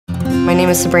My name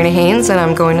is Sabrina Hanes and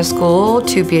I'm going to school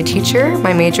to be a teacher.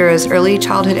 My major is early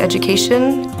childhood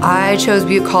education. I chose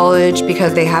Butte College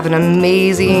because they have an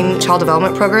amazing child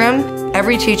development program.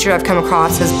 Every teacher I've come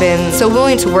across has been so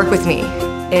willing to work with me.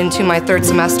 Into my third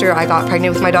semester, I got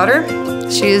pregnant with my daughter.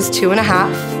 She is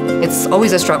 2.5. It's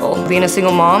always a struggle being a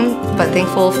single mom, but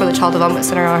thankful for the Child Development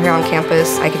Center out here on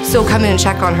campus. I could still come in and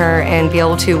check on her and be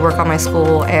able to work on my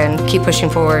school and keep pushing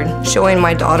forward. Showing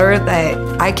my daughter that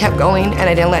I kept going and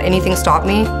I didn't let anything stop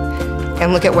me,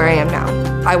 and look at where I am now.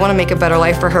 I want to make a better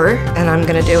life for her, and I'm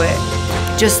gonna do it.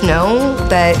 Just know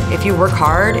that if you work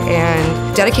hard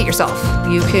and dedicate yourself,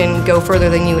 you can go further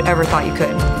than you ever thought you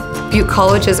could. Butte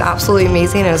College is absolutely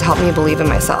amazing and has helped me believe in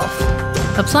myself.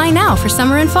 Apply now for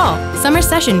summer and fall. Summer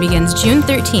session begins June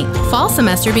 13th. Fall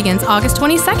semester begins August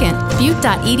 22nd.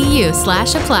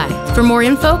 Butte.edu/apply. For more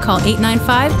info, call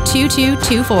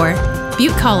 895-2224.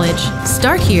 Butte College.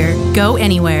 Start here, go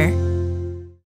anywhere.